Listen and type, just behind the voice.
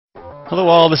Hello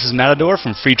all, this is Matador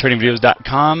from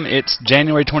freetradingvideos.com. It's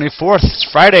January 24th, it's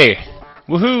Friday.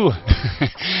 Woohoo!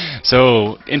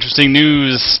 So, interesting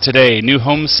news today. New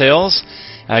home sales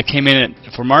came in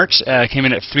for March, came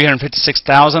in at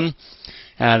 356,000.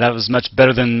 That was much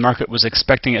better than the market was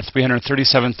expecting at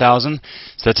 337,000.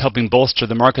 So that's helping bolster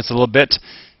the markets a little bit.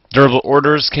 Durable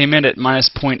orders came in at minus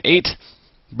 0.8.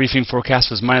 Briefing forecast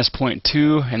was minus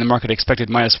 0.2, and the market expected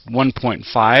minus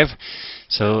 1.5.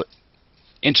 So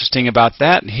interesting about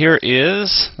that. Here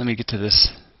is, let me get to this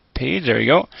page, there you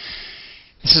go.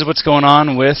 This is what's going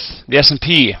on with the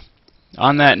S&P.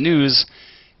 On that news,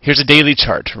 here's a daily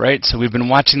chart, right? So we've been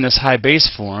watching this high base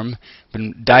form,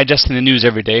 been digesting the news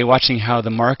every day, watching how the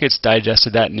markets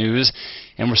digested that news,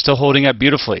 and we're still holding up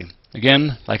beautifully.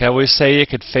 Again, like I always say, it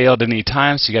could fail at any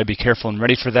time, so you got to be careful and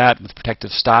ready for that with protective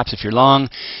stops if you're long,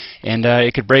 and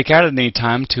it could break out at any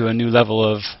time to a new level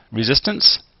of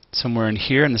resistance, somewhere in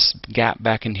here, in this gap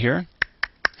back in here.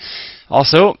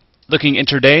 Also, looking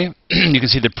intraday, you can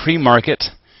see the pre-market,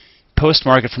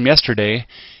 post-market from yesterday,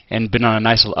 and been on a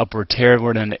nice little upward tear.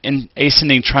 We're in an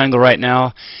ascending triangle right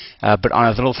now, but on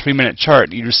a little 3-minute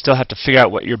chart, you still have to figure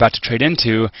out what you're about to trade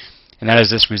into, and that is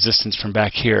this resistance from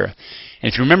back here.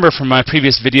 And if you remember from my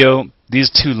previous video,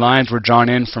 these two lines were drawn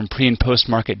in from pre- and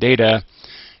post-market data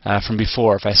from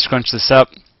before. If I scrunch this up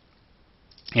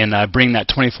and bring that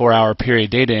 24-hour period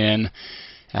data in,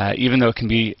 even though it can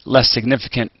be less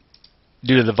significant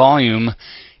due to the volume,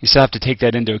 you still have to take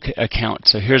that into account.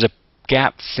 So here's a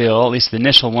gap fill, at least the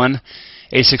initial one,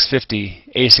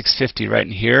 A650 right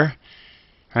in here.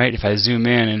 Right? If I zoom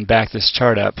in and back this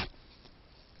chart up,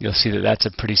 you'll see that that's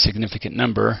a pretty significant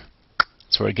number.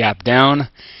 So we're a gap down.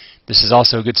 This is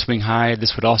also a good swing high.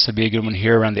 This would also be a good one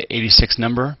here around the 86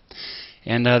 number.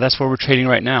 And that's where we're trading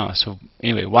right now. So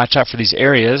anyway, watch out for these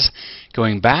areas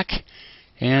going back.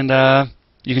 And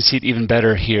you can see it even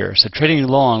better here. So trading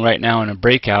long right now in a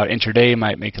breakout intraday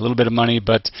might make a little bit of money,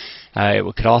 but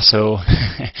it could also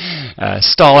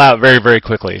stall out very, very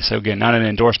quickly. So again, not an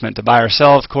endorsement to buy or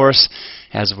sell, of course,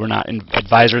 as we're not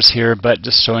advisors here, but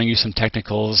just showing you some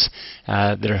technicals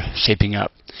that are shaping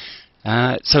up.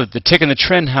 So the tick and the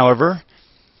TRIN, however,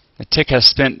 the tick has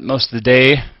spent most of the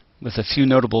day with a few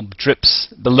notable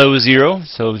drips below zero,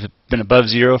 so it's been above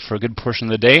zero for a good portion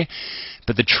of the day.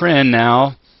 But the TRIN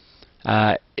now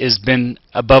has been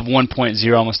above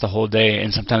 1.0 almost the whole day,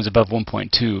 and sometimes above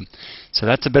 1.2. So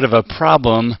that's a bit of a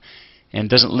problem and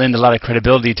doesn't lend a lot of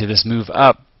credibility to this move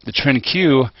up. The TRIN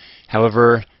Q,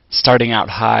 however, starting out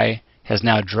high, has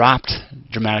now dropped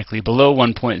dramatically below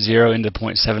 1.0 into the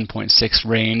 0.7, 0.6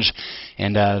 range,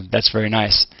 and that's very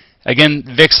nice. Again,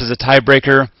 VIX is a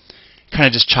tiebreaker, kind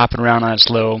of just chopping around on its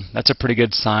low. That's a pretty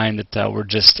good sign that we're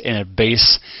just in a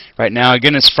base right now.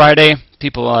 Again, it's Friday.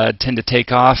 People tend to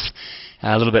take off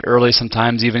a little bit early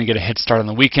sometimes, even get a head start on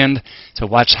the weekend. So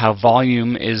watch how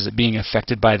volume is being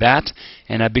affected by that,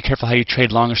 and be careful how you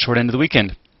trade long or short into the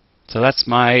weekend. So that's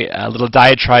my little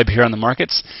diatribe here on the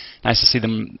markets. Nice to see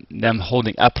them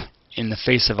holding up in the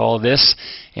face of all of this,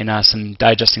 and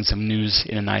digesting some news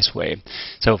in a nice way.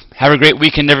 So have a great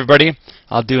weekend, everybody.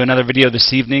 I'll do another video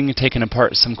this evening taking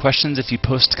apart some questions if you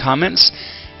post comments.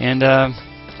 And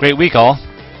great week all.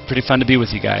 Pretty fun to be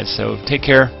with you guys. So take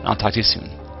care. I'll talk to you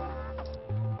soon.